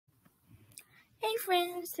Hey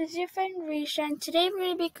friends, this is your friend Risha, and today we're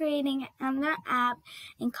going to be creating another app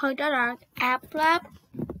in Code.org App Lab.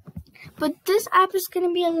 But this app is going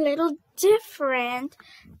to be a little different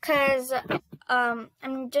because I'm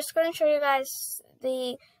just going to show you guys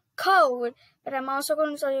the code, but I'm also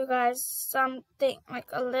going to show you guys something, like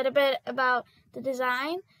a little bit about the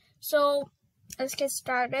design. So let's get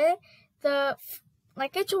started.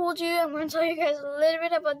 Like I told you, I'm going to tell you guys a little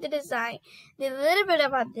bit about the design. The little bit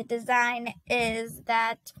about the design is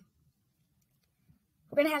that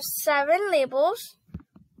we're going to have 7 labels.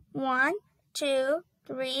 1, 2,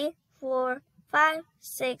 3, 4, 5,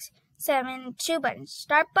 6, 7, 2 buttons.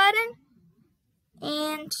 Start button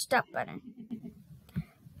and stop button.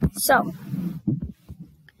 So,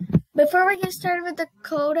 before we get started with the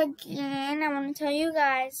code again, I want to tell you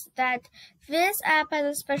guys that this app has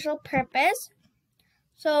a special purpose.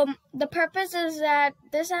 So the purpose is that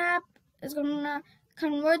this app is going to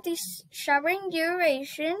convert the showering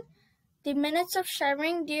duration, the minutes of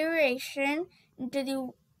showering duration, into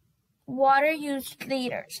the water used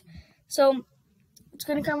liters. So it's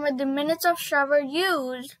going to convert the minutes of shower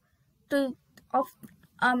used to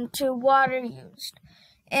water used.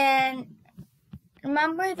 And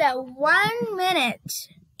remember that 1 minute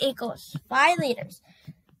equals 5 liters.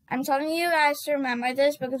 I'm telling you guys to remember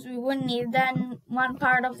this because we would need that in one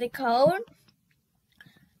part of the code.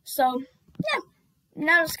 So, yeah.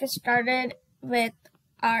 Now let's get started with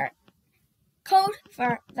our code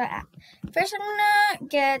for the app. First, I'm going to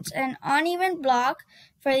get an uneven block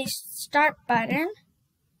for the start button.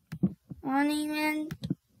 Uneven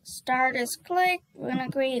start is clicked. We're going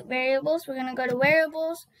to create variables. We're going to go to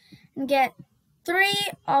variables and get 3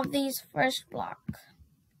 of these first blocks.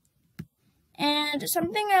 And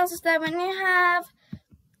something else is that when you have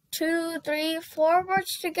 2, 3, 4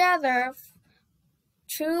 words together,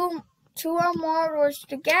 two or more words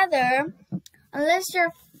together, unless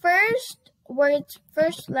your first word's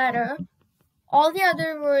first letter, all the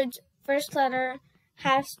other words' first letter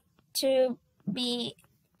has to be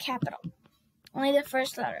capital. Only the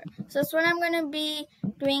first letter. So that's what I'm going to be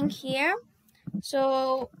doing here.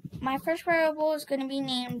 So my first variable is going to be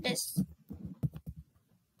named display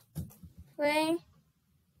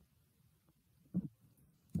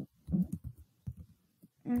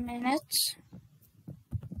minutes.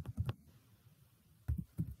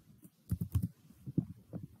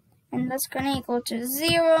 And that's going to equal to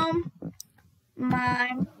 0.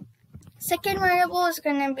 My second variable is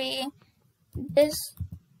going to be display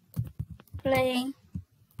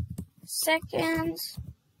seconds.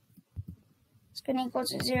 It's going to equal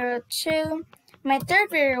to 0, 2. My third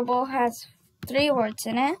variable has 3 words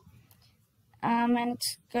in it. And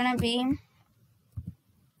it's going to be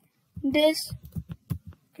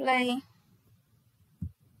display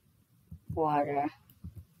water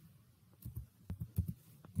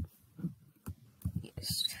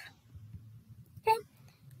used. Okay,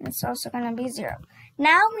 and it's also going to be 0.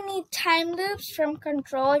 Now we need time loops from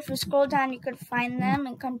control. If you scroll down, you could find them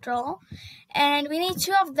in control. And we need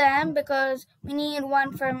 2 of them because we need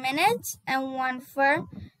 1 for minutes and 1 for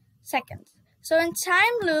seconds. So in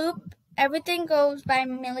time loop, everything goes by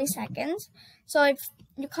milliseconds. So if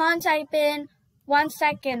you can't type in 1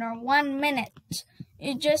 second or 1 minute,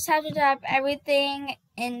 you just have to type everything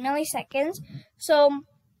in milliseconds. So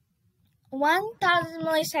 1,000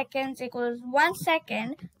 milliseconds equals 1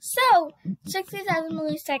 second. So 60,000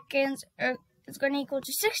 milliseconds is going to equal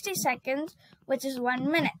to 60 seconds, which is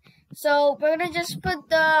 1 minute. So we're going to just put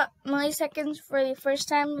the milliseconds for the first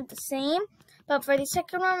time with the same. But for the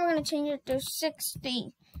second one, we're going to change it to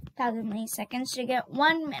 60,000 milliseconds to get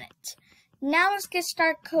 1 minute. Now let's get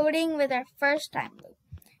started coding with our first time loop.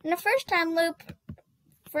 In the first time loop,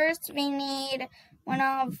 first we need one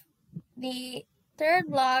of the third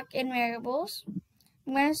block in variables.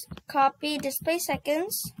 I'm going to copy display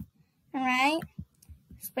seconds and write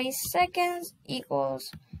display seconds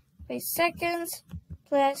equals display seconds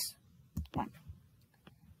plus 1.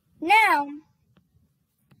 Now,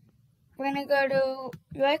 we're going to go to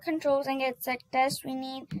UI controls and get set tests. We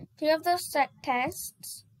need 3 of those set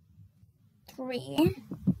tests. 3.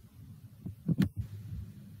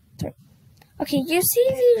 Okay, you see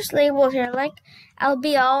these labels here, like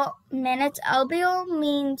LBL minutes. LBL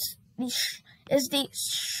means is the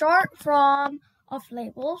short form of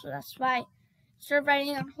label, so that's why instead of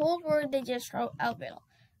writing a whole word, they just wrote LBL.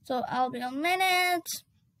 So LBL minutes,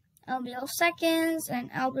 LBL seconds,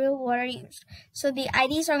 and LBL water used. So the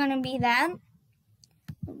IDs are going to be that.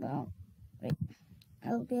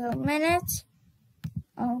 LBL minutes,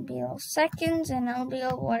 LBL seconds, and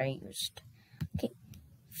LBL water used. Okay.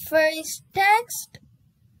 For this text,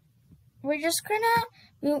 we're just gonna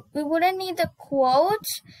we wouldn't need the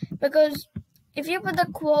quotes, because if you put the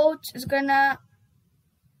quotes, it's gonna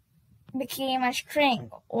become a string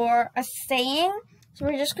or a saying. So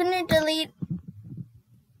we're just gonna delete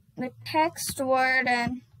the text word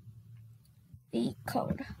and the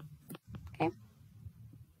code. Okay.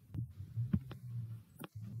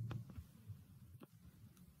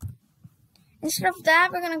 Instead of that,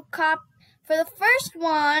 we're gonna copy for the first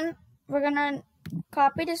one. We're gonna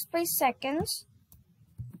copy display seconds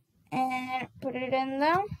and put it in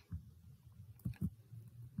the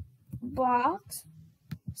box.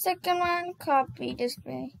 Second one, copy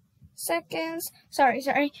display seconds. Sorry.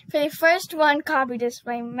 For the first one, copy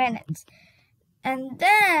display minutes. And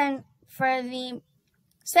then for the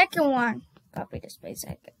second one, copy display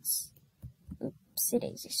seconds. Oopsie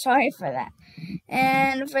daisy. Sorry for that.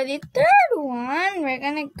 And for the third one, we're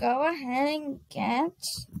gonna go ahead and get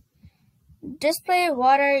display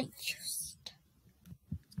water used.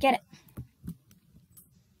 Get it?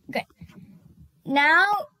 Good. Now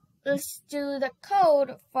let's do the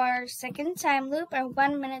code for our second time loop and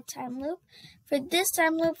 1 minute time loop. For this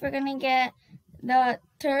time loop, we're gonna get the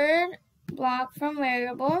third block from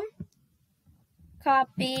variable,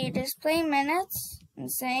 copy display minutes,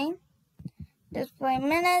 and say display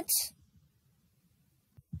minutes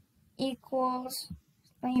equals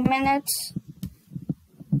display minutes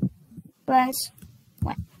plus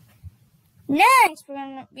 1. Next,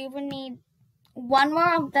 we will need one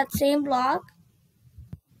more of that same block.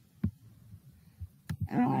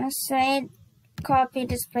 I'm gonna say copy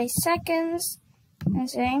display seconds and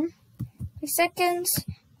say seconds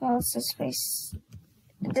equals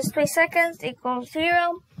display seconds equals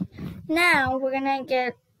 0. Now we're gonna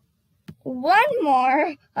get one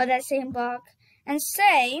more of that same block and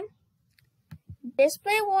say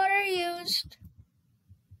display water used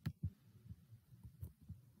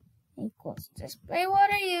equals display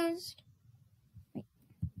water used.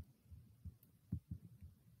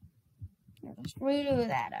 Let's redo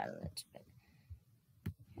that a little bit.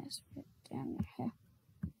 Just put it down here.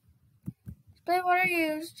 Display water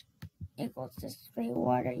used equals display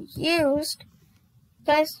water used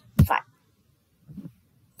plus 5.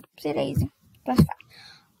 It's easy. Plus 5.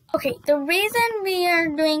 Okay, the reason we are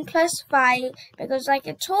doing plus 5 because, like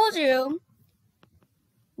I told you,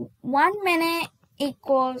 1 minute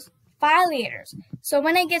equals 5 liters. So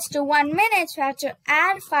when it gets to 1 minute, we have to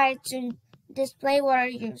add 5 to display water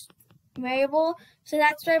used variable. So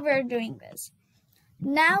that's why we're doing this.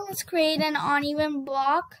 Now let's create an uneven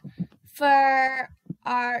block for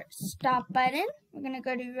our stop button. We're gonna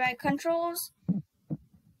go to UI controls,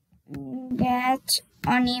 get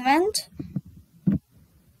uneven,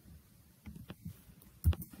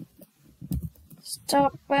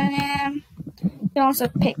 stop button. You can also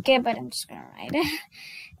pick it, but I'm just gonna write it.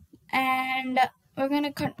 And we're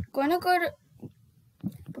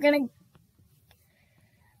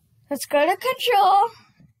let's go to control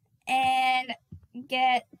and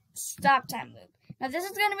get stop time loop. Now this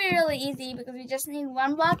is going to be really easy because we just need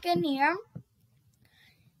one block in here.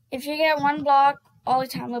 If you get one block, all the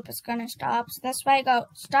time loop is going to stop. So that's why I go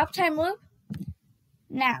stop time loop.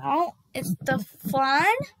 Now it's the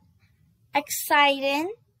fun,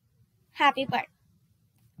 exciting, happy part.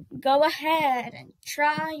 Go ahead and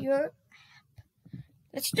try your app.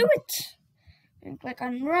 Let's do it. We're going to click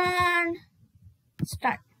on run,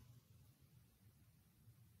 start.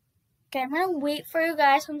 Okay, I'm going to wait for you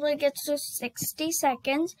guys until it gets to 60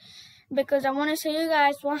 seconds because I want to show you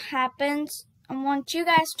guys what happens. I want you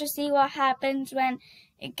guys to see what happens when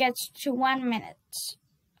it gets to 1 minute.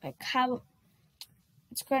 Like how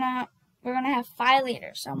we're going to have 5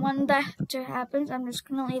 liters. So when that happens, I'm just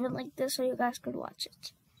going to leave it like this so you guys could watch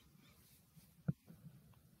it.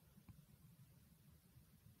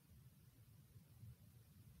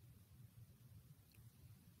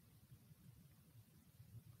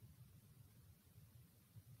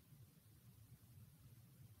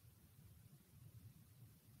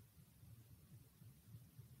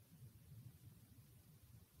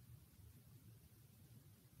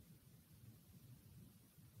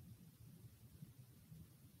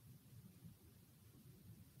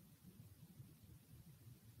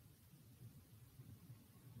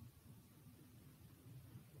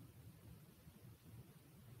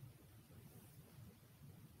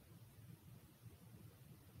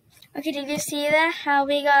 Okay, did you see that? How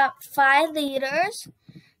we got 5 liters?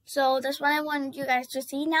 So that's what I wanted you guys to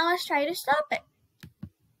see. Now let's try to stop it.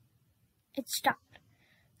 It stopped.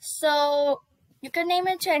 So you can name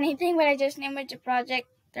it to anything, but I just named it to Project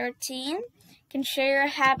 13. You can share your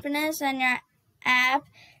happiness and your app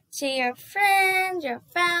to your friends, your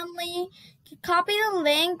family. You can copy the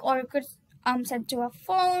link, or you could sent to a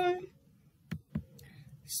phone.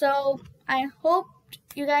 So I hope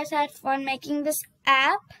you guys had fun making this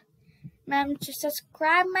app. Remember to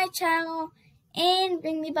subscribe my channel and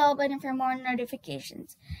ring the bell button for more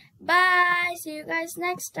notifications. Bye! See you guys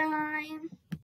next time.